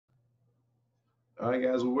All right,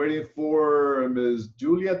 guys, we're waiting for Ms.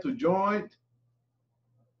 Julia to join.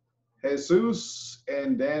 Jesus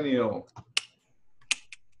and Daniel.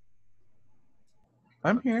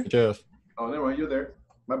 I'm here. Jeff. Oh, never mind. You're there.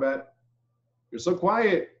 My bad. You're so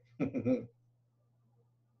quiet. All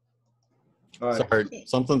right. Sorry,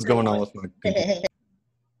 something's going on with my computer.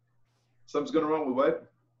 Something's going wrong with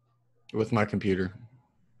what? With my computer.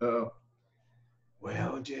 Uh-oh.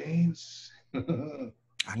 Well, James.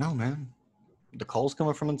 I know, man. The call's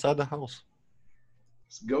coming from inside the house.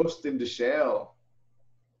 It's Ghost in the Shell.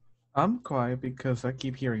 I'm quiet because I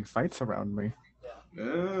keep hearing fights around me.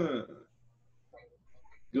 Ah.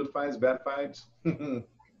 Good fights, bad fights.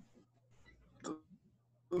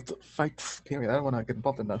 Fights, period. I don't want to get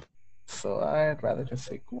involved in that. So I'd rather just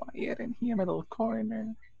stay quiet in here in my little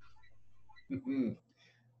corner.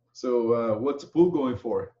 So what's the pool going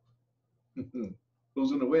for? Who's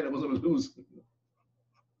going to win and who's going to lose?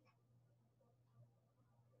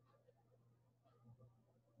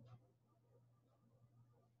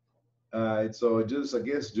 All right, so just, I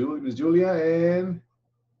guess, Miss Julia and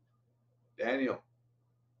Daniel.